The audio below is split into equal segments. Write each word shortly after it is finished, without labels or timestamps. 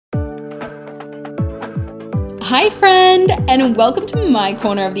Hi friend, and welcome to my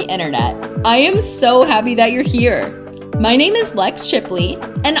corner of the internet. I am so happy that you're here. My name is Lex Shipley,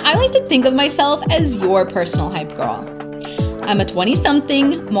 and I like to think of myself as your personal hype girl. I'm a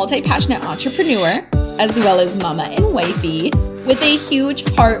 20-something, multi-passionate entrepreneur, as well as mama and wifey, with a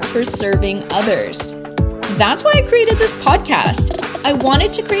huge heart for serving others. That's why I created this podcast. I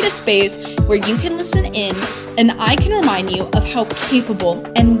wanted to create a space where you can listen in and I can remind you of how capable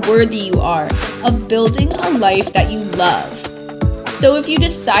and worthy you are of building a life that you love. So if you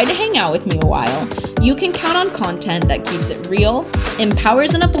decide to hang out with me a while, you can count on content that keeps it real,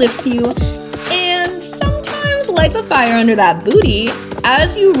 empowers and uplifts you, and sometimes lights a fire under that booty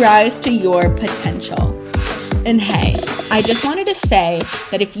as you rise to your potential. And hey, I just wanted to say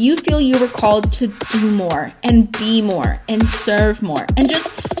that if you feel you were called to do more and be more and serve more and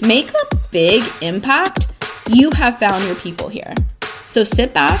just make a big impact, you have found your people here. So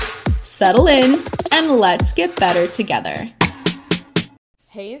sit back, settle in, and let's get better together.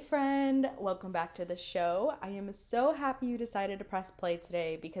 Hey friend, welcome back to the show. I am so happy you decided to press play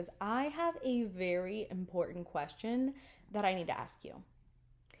today because I have a very important question that I need to ask you.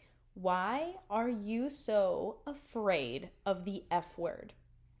 Why are you so afraid of the F word?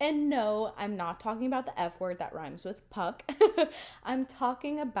 And no, I'm not talking about the F word that rhymes with puck. I'm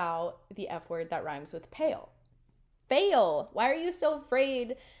talking about the F word that rhymes with pale. Fail. Why are you so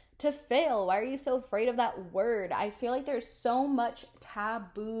afraid to fail? Why are you so afraid of that word? I feel like there's so much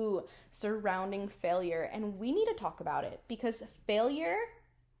taboo surrounding failure, and we need to talk about it because failure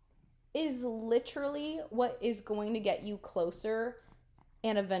is literally what is going to get you closer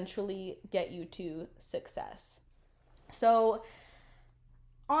and eventually get you to success. So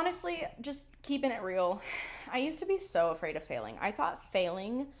honestly, just keeping it real, I used to be so afraid of failing. I thought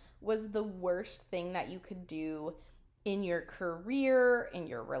failing was the worst thing that you could do in your career, in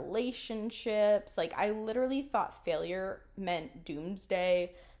your relationships. Like, I literally thought failure meant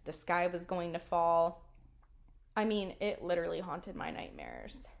doomsday. The sky was going to fall. I mean, it literally haunted my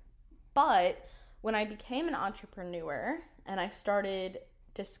nightmares. But when I became an entrepreneur and I started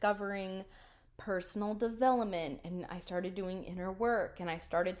discovering personal development and I started doing inner work and I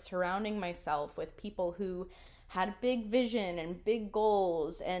started surrounding myself with people who had big vision and big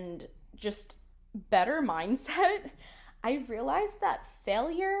goals and just better mindset, I realized that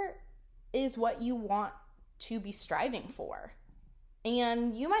failure is what you want to be striving for.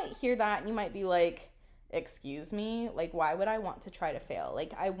 And you might hear that and you might be like, excuse me, like, why would I want to try to fail?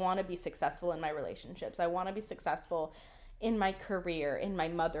 Like, I want to be successful in my relationships. I want to be successful in my career, in my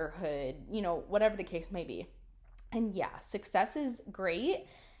motherhood, whatever the case may be. And yeah, success is great.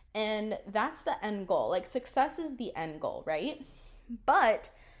 And that's the end goal. Like, success is the end goal, right? But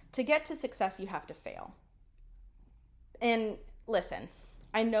to get to success, you have to fail. And listen,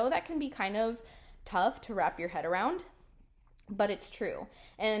 I know that can be kind of tough to wrap your head around, but it's true.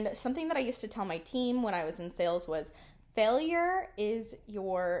 And something that I used to tell my team when I was in sales was failure is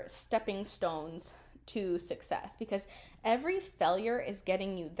your stepping stones to success, because every failure is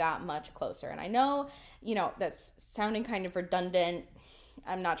getting you that much closer. And I know, that's sounding kind of redundant.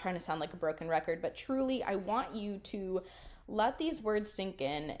 I'm not trying to sound like a broken record, but truly I want you to let these words sink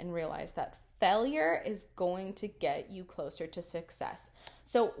in and realize that failure is going to get you closer to success.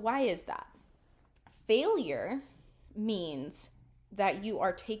 So why is that? Failure means that you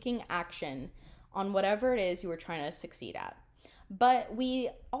are taking action on whatever it is you were trying to succeed at. But we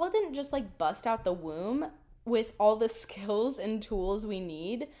all didn't just bust out the womb with all the skills and tools we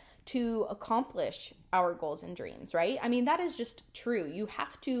need to accomplish our goals and dreams, right? I mean, that is just true. You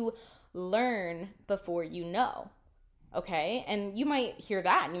have to learn before you know, okay? And you might hear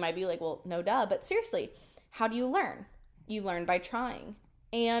that and you might be like, well, no duh. But seriously, how do you learn? You learn by trying.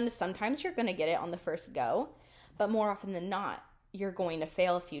 And sometimes you're going to get it on the first go, but more often than not, you're going to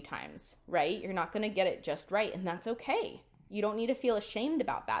fail a few times, right? You're not going to get it just right, and that's okay. You don't need to feel ashamed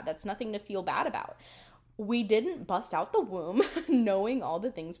about that. That's nothing to feel bad about. We didn't bust out the womb knowing all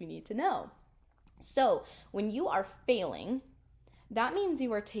the things we need to know. So when you are failing, that means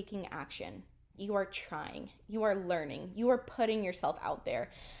you are taking action. You are trying. You are learning. You are putting yourself out there.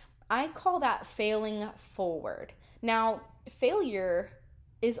 I call that failing forward. Now, failure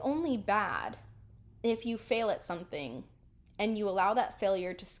is only bad if you fail at something and you allow that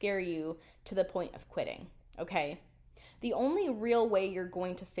failure to scare you to the point of quitting, okay? The only real way you're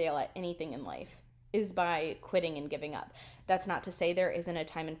going to fail at anything in life is by quitting and giving up. That's not to say there isn't a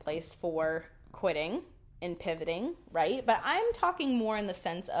time and place for quitting and pivoting, right? But I'm talking more in the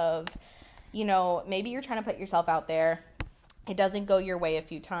sense of, maybe you're trying to put yourself out there. It doesn't go your way a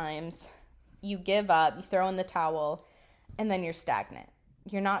few times. You give up, you throw in the towel, and then you're stagnant.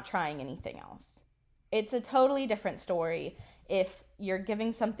 You're not trying anything else. It's a totally different story if you're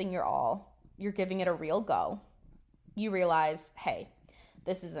giving something your all, you're giving it a real go. You realize, hey,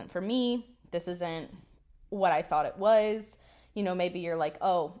 this isn't for me. This isn't what I thought it was. Maybe you're like,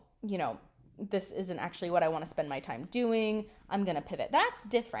 oh, this isn't actually what I want to spend my time doing. I'm going to pivot. That's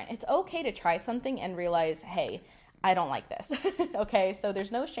different. It's okay to try something and realize, hey, I don't like this. Okay, so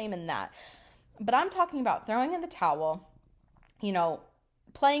there's no shame in that. But I'm talking about throwing in the towel,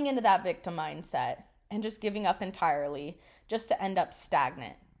 playing into that victim mindset and just giving up entirely just to end up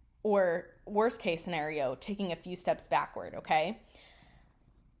stagnant, or worst case scenario, taking a few steps backward, okay?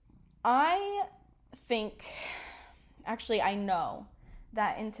 I know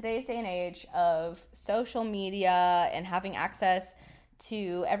that in today's day and age of social media and having access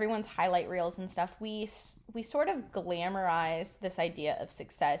to everyone's highlight reels and stuff, we sort of glamorize this idea of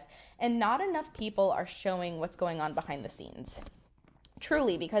success, and not enough people are showing what's going on behind the scenes.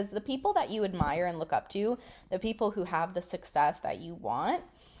 Truly, because the people that you admire and look up to, the people who have the success that you want,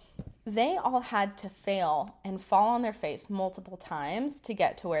 they all had to fail and fall on their face multiple times to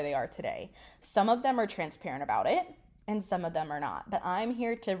get to where they are today. Some of them are transparent about it, and some of them are not. But I'm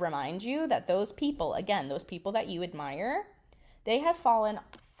here to remind you that those people, again, those people that you admire, they have fallen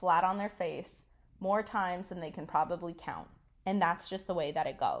flat on their face more times than they can probably count. And that's just the way that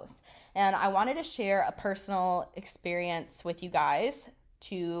it goes. And I wanted to share a personal experience with you guys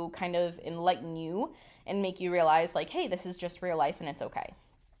to kind of enlighten you and make you realize, like, hey, this is just real life and it's okay.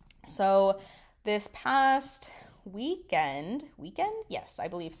 So this past weekend, yes, I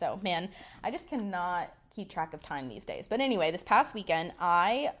believe so. Man, I just cannot keep track of time these days. But anyway, this past weekend,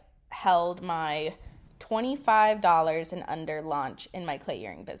 I held my $25 and under launch in my clay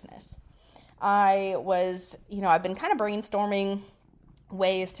earring business. I've been kind of brainstorming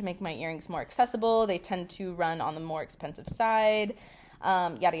ways to make my earrings more accessible. They tend to run on the more expensive side,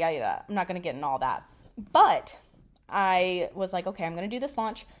 yada, yada, yada. I'm not going to get in all that. But I was like, okay, I'm going to do this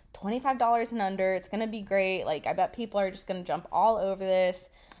launch, $25 and under. It's going to be great. Like, I bet people are just going to jump all over this.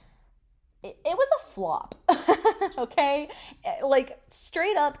 It was a flop, okay? Like,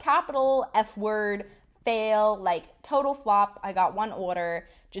 straight up, capital F word, fail, like, total flop. I got one order,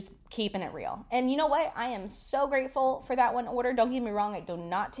 just keeping it real. And you know what? I am so grateful for that one order. Don't get me wrong. I do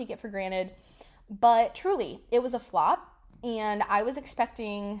not take it for granted. But truly, it was a flop. And I was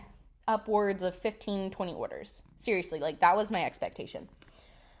expecting upwards of 15, 20 orders. Seriously, like, that was my expectation.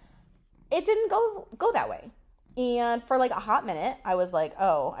 It didn't go that way. And for like a hot minute, I was like,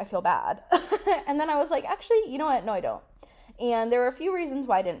 oh, I feel bad. And then I was like, actually, you know what? No, I don't. And there were a few reasons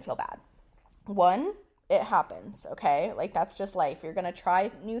why I didn't feel bad. One, it happens, okay? Like, that's just life. You're going to try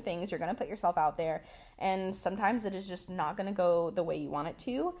new things. You're going to put yourself out there. And sometimes it is just not going to go the way you want it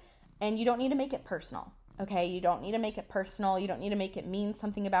to. And you don't need to make it personal, okay? You don't need to make it personal. You don't need to make it mean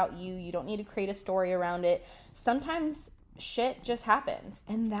something about you. You don't need to create a story around it. Sometimes shit just happens,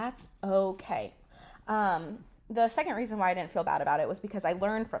 and that's okay. The second reason why I didn't feel bad about it was because I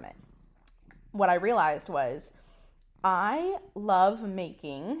learned from it. What I realized was I love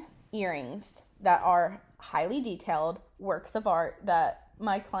making earrings that are highly detailed works of art that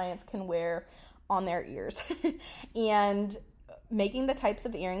my clients can wear on their ears. And making the types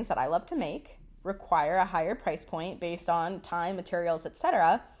of earrings that I love to make require a higher price point based on time, materials,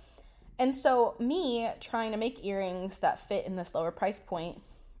 etc. And so me trying to make earrings that fit in this lower price point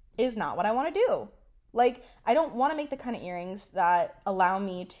is not what I want to do. Like, I don't want to make the kind of earrings that allow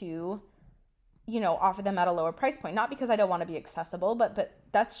me to, offer them at a lower price point. Not because I don't want to be accessible, but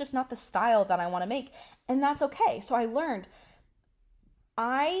that's just not the style that I want to make. And that's okay. So I learned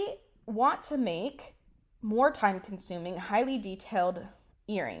I want to make more time consuming, highly detailed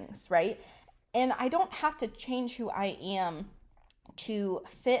earrings, right? And I don't have to change who I am to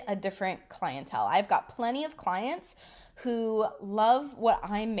fit a different clientele. I've got plenty of clients who love what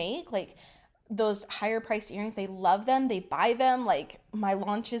I make, like those higher priced earrings. They love them. They buy them. Like, my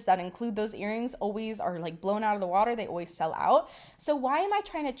launches that include those earrings always are like blown out of the water. They always sell out. So why am I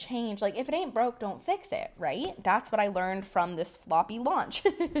trying to change? Like, if it ain't broke, don't fix it, right? That's what I learned from this floppy launch.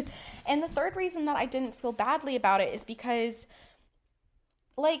 And the third reason that I didn't feel badly about it is because,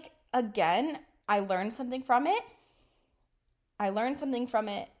 like, again, I learned something from it.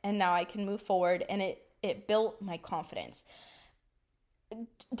 And now I can move forward, and it built my confidence.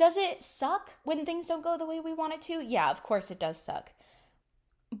 Does it suck when things don't go the way we want it to? Yeah, of course it does suck.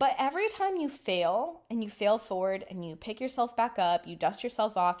 But every time you fail and you fail forward and you pick yourself back up, you dust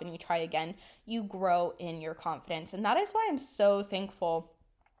yourself off and you try again, you grow in your confidence. And that is why I'm so thankful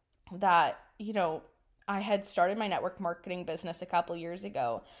that, I had started my network marketing business a couple years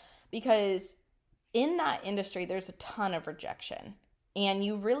ago, because in that industry, there's a ton of rejection, and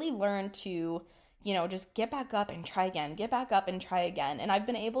you really learn to just get back up and try again, get back up and try again. And I've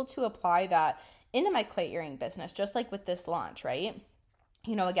been able to apply that into my clay earring business, just like with this launch, right?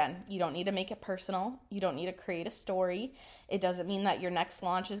 Again, you don't need to make it personal. You don't need to create a story. It doesn't mean that your next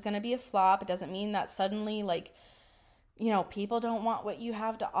launch is going to be a flop. It doesn't mean that suddenly, people don't want what you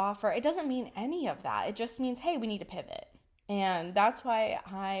have to offer. It doesn't mean any of that. It just means, hey, we need to pivot. And that's why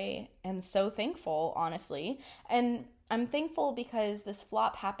I am so thankful, honestly. And I'm thankful because this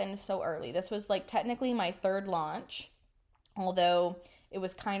flop happened so early. This was technically my third launch, although it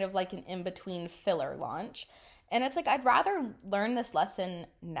was kind of like an in-between filler launch. And it's I'd rather learn this lesson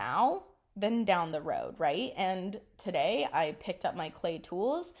now than down the road, right? And today I picked up my clay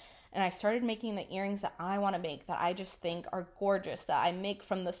tools and I started making the earrings that I want to make, that I just think are gorgeous, that I make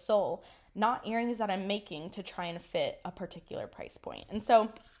from the soul, not earrings that I'm making to try and fit a particular price point. And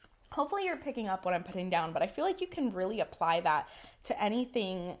so hopefully you're picking up what I'm putting down, but I feel like you can really apply that to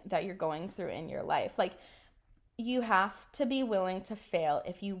anything that you're going through in your life. You have to be willing to fail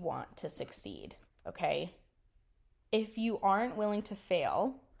if you want to succeed, okay? If you aren't willing to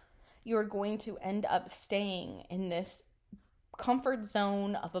fail, you're going to end up staying in this comfort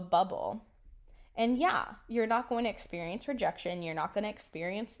zone of a bubble. And yeah, you're not going to experience rejection. You're not going to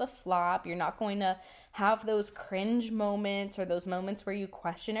experience the flop. You're not going to have those cringe moments or those moments where you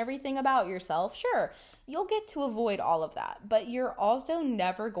question everything about yourself. Sure, you'll get to avoid all of that, but you're also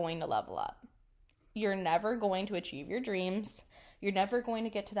never going to level up. You're never going to achieve your dreams. You're never going to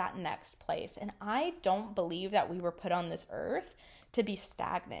get to that next place. And I don't believe that we were put on this earth to be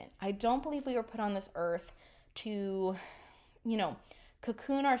stagnant. I don't believe we were put on this earth to,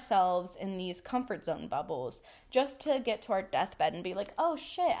 cocoon ourselves in these comfort zone bubbles just to get to our deathbed and be like, oh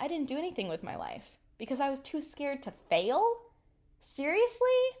shit, I didn't do anything with my life because I was too scared to fail? Seriously?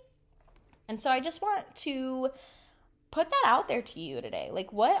 And so I just want to put that out there to you today.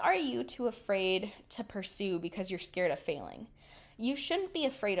 What are you too afraid to pursue because you're scared of failing? You shouldn't be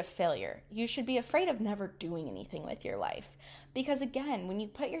afraid of failure. You should be afraid of never doing anything with your life. Because again, when you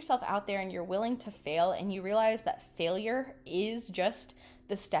put yourself out there and you're willing to fail and you realize that failure is just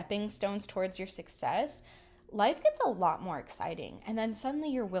the stepping stones towards your success, life gets a lot more exciting. And then suddenly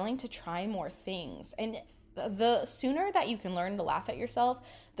you're willing to try more things. And the sooner that you can learn to laugh at yourself,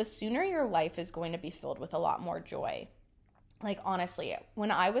 the sooner your life is going to be filled with a lot more joy. Honestly, when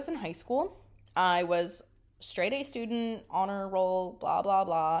I was in high school, I was straight A student, honor roll, blah, blah,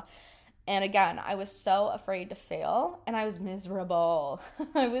 blah. And again, I was so afraid to fail and I was miserable.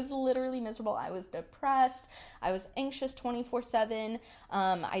 I was literally miserable. I was depressed. I was anxious 24/7.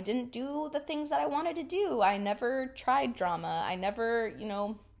 I didn't do the things that I wanted to do. I never tried drama. I never,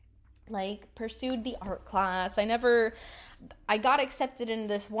 pursued the art class. I got accepted in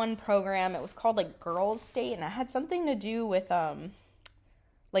this one program. It was called Girls State and it had something to do with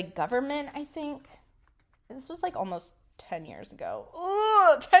government, I think. This was almost 10 years ago.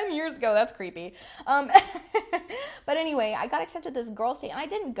 Ooh, 10 years ago. That's creepy. But anyway, I got accepted to this Girls State and I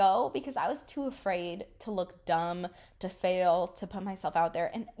didn't go because I was too afraid to look dumb, to fail, to put myself out there.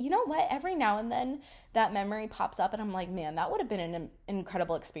 And you know what? Every now and then that memory pops up and I'm like, man, that would have been an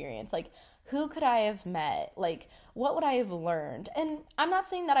incredible experience. Who could I have met? What would I have learned? And I'm not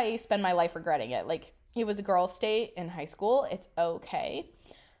saying that I spend my life regretting it. It was a Girls State in high school. It's okay.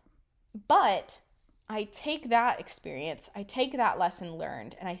 But I take that experience, I take that lesson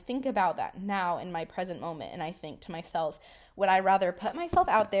learned, and I think about that now in my present moment, and I think to myself, would I rather put myself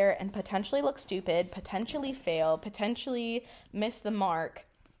out there and potentially look stupid, potentially fail, potentially miss the mark,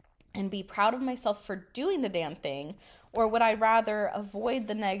 and be proud of myself for doing the damn thing, or would I rather avoid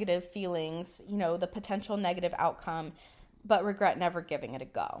the negative feelings, the potential negative outcome, but regret never giving it a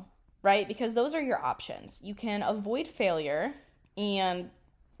go, right? Because those are your options. You can avoid failure and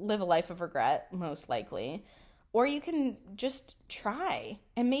live a life of regret, most likely, or you can just try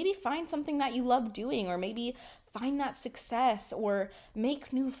and maybe find something that you love doing, or maybe find that success or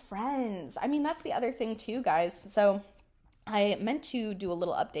make new friends. I mean, that's the other thing too, guys. So I meant to do a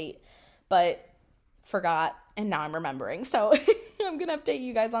little update, but forgot, and now I'm remembering. So I'm going to update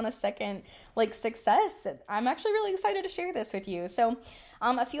you guys on a second, success. I'm actually really excited to share this with you. So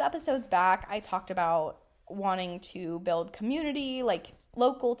a few episodes back, I talked about wanting to build community,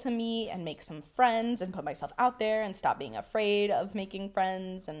 local to me, and make some friends and put myself out there and stop being afraid of making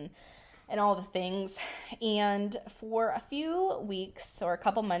friends and all the things. And for a few weeks or a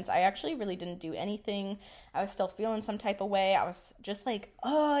couple months, I actually really didn't do anything. I was still feeling some type of way. I was just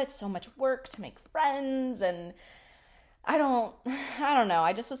oh, it's so much work to make friends, and I don't know.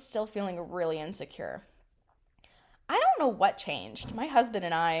 I just was still feeling really insecure. I don't know what changed. My husband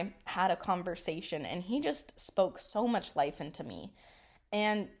and I had a conversation and he just spoke so much life into me.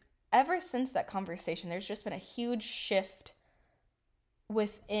 And ever since that conversation, there's just been a huge shift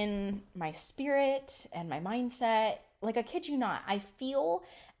within my spirit and my mindset. Like, I kid you not, I feel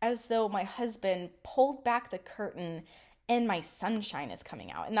as though my husband pulled back the curtain and my sunshine is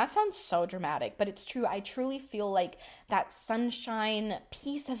coming out. And that sounds so dramatic, but it's true. I truly feel like that sunshine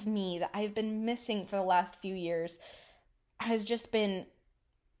piece of me that I've been missing for the last few years has just been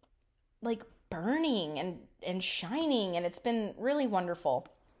like burning and shining, and it's been really wonderful.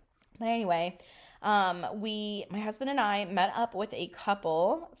 But anyway, my husband and I met up with a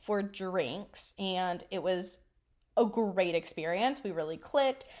couple for drinks, and it was a great experience. We really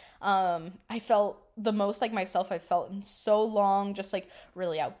clicked. I felt the most like myself I've felt in so long, just like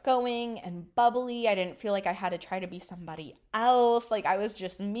really outgoing and bubbly. I didn't feel like I had to try to be somebody else. Like, I was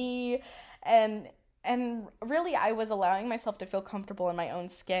just me, and really I was allowing myself to feel comfortable in my own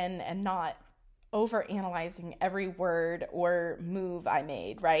skin and not over analyzing every word or move I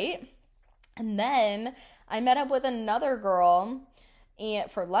made, right? And then I met up with another girl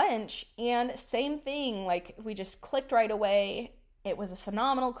for lunch, and same thing, like, we just clicked right away. It was a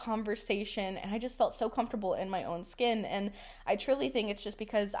phenomenal conversation, and I just felt so comfortable in my own skin. And I truly think it's just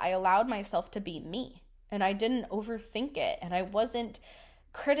because I allowed myself to be me, and I didn't overthink it, and I wasn't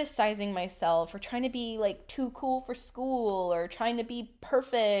criticizing myself or trying to be like too cool for school or trying to be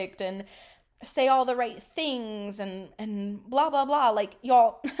perfect and say all the right things and blah, blah, blah. Like,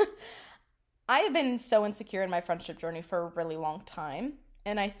 y'all, I have been so insecure in my friendship journey for a really long time.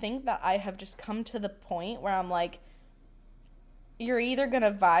 And I think that I have just come to the point where I'm like, you're either going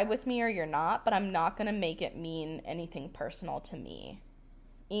to vibe with me or you're not, but I'm not going to make it mean anything personal to me.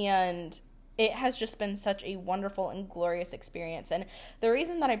 And it has just been such a wonderful and glorious experience. And the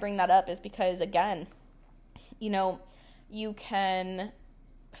reason that I bring that up is because, again, you can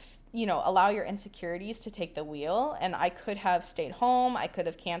allow your insecurities to take the wheel. And I could have stayed home. I could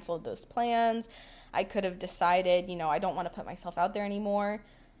have canceled those plans. I could have decided, I don't want to put myself out there anymore.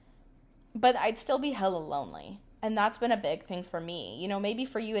 But I'd still be hella lonely. And that's been a big thing for me. Maybe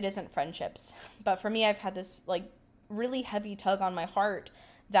for you it isn't friendships. But for me, I've had this like really heavy tug on my heart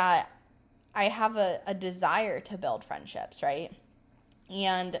that I have a desire to build friendships, right?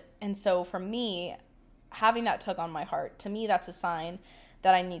 And so for me, having that tug on my heart, to me, that's a sign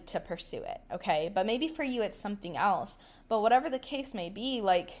that I need to pursue it, okay? But maybe for you, it's something else. But whatever the case may be,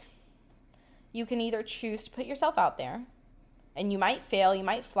 like, you can either choose to put yourself out there, and you might fail, you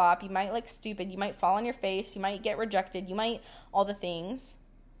might flop, you might look stupid, you might fall on your face, you might get rejected, you might all the things,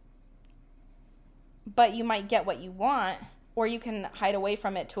 but you might get what you want, or you can hide away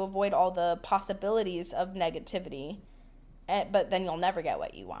from it to avoid all the possibilities of negativity, but then you'll never get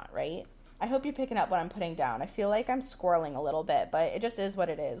what you want, right? I hope you're picking up what I'm putting down. I feel like I'm squirreling a little bit, but it just is what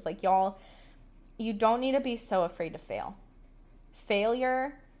it is. Like, y'all, you don't need to be so afraid to fail.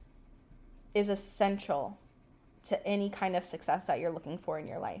 Failure is essential to any kind of success that you're looking for in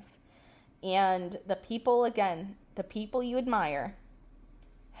your life. And the people you admire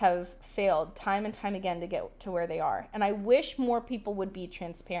have failed time and time again to get to where they are. And I wish more people would be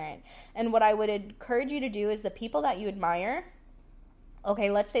transparent. And what I would encourage you to do is the people that you admire,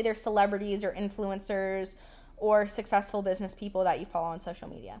 okay, let's say they're celebrities or influencers or successful business people that you follow on social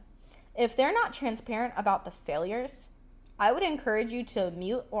media. If they're not transparent about the failures, I would encourage you to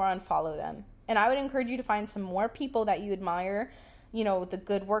mute or unfollow them. And I would encourage you to find some more people that you admire, the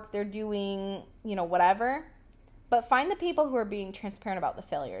good work they're doing, whatever. But find the people who are being transparent about the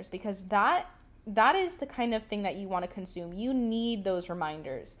failures, because that is the kind of thing that you want to consume. You need those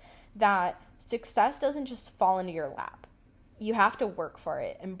reminders that success doesn't just fall into your lap. You have to work for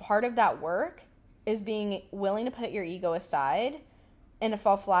it. And part of that work is being willing to put your ego aside and to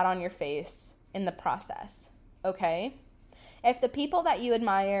fall flat on your face in the process, okay? If the people that you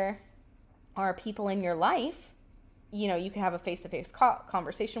admire are people in your life, you can have a face-to-face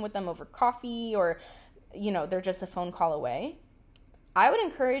conversation with them over coffee, or, they're just a phone call away. I would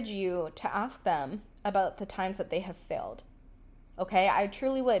encourage you to ask them about the times that they have failed, okay? I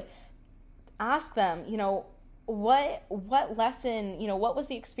truly would. Ask them, what lesson, what was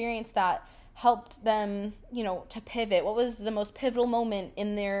the experience that helped them, to pivot? What was the most pivotal moment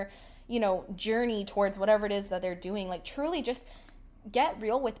in their, journey towards whatever it is that they're doing? Like, truly just get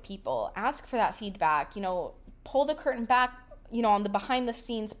real with people. Ask for that feedback, pull the curtain back, on the behind the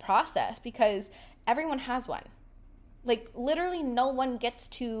scenes process, because everyone has one. Like, literally no one gets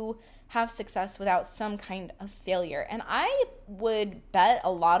to have success without some kind of failure. And I would bet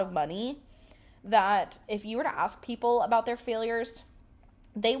a lot of money that if you were to ask people about their failures,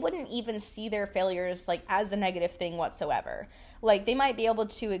 they wouldn't even see their failures like as a negative thing whatsoever. Like, they might be able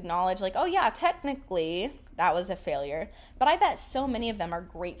to acknowledge like, oh yeah, technically that was a failure. But I bet so many of them are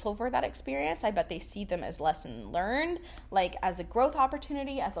grateful for that experience. I bet they see them as lesson learned, like as a growth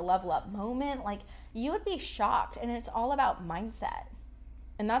opportunity, as a level up moment. Like, you would be shocked. And it's all about mindset.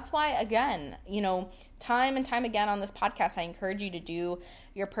 And that's why, again, time and time again on this podcast, I encourage you to do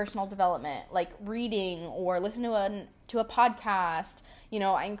your personal development, like reading or listen to a podcast.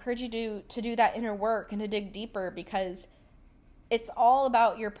 I encourage you to do that inner work and to dig deeper, because it's all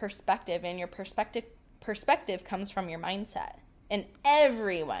about your perspective, and your perspective comes from your mindset. And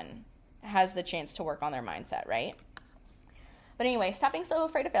everyone has the chance to work on their mindset, right? But anyway, stop being so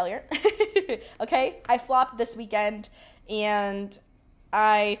afraid of failure. Okay? I flopped this weekend, and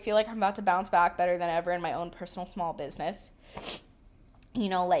I feel like I'm about to bounce back better than ever in my own personal small business.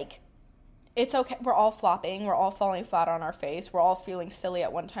 It's okay. We're all flopping. We're all falling flat on our face. We're all feeling silly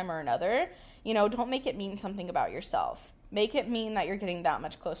at one time or another. Don't make it mean something about yourself. Make it mean that you're getting that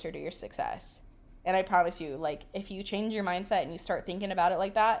much closer to your success. And I promise you, if you change your mindset and you start thinking about it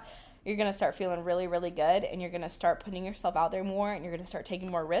like that, you're going to start feeling really, really good, and you're going to start putting yourself out there more, and you're going to start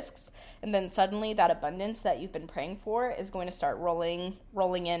taking more risks. And then suddenly that abundance that you've been praying for is going to start rolling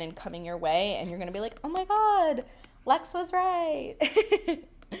in and coming your way. And you're going to be like, oh my God, Lex was right.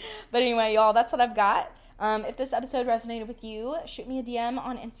 But anyway, y'all, that's what I've got. If this episode resonated with you, shoot me a DM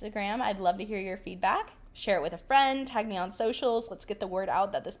on Instagram. I'd love to hear your feedback. Share it with a friend. Tag me on socials. Let's get the word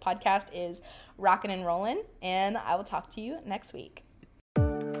out that this podcast is rocking and rolling. And I will talk to you next week.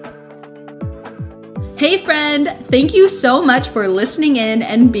 Hey friend, thank you so much for listening in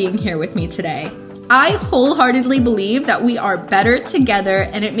and being here with me today. I wholeheartedly believe that we are better together,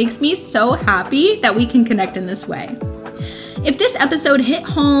 and it makes me so happy that we can connect in this way. If this episode hit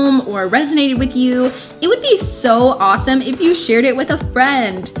home or resonated with you, it would be so awesome if you shared it with a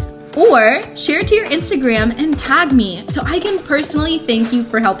friend, or share it to your Instagram and tag me so I can personally thank you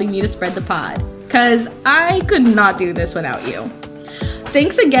for helping me to spread the pod, because I could not do this without you.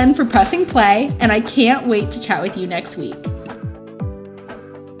 Thanks again for pressing play, and I can't wait to chat with you next week.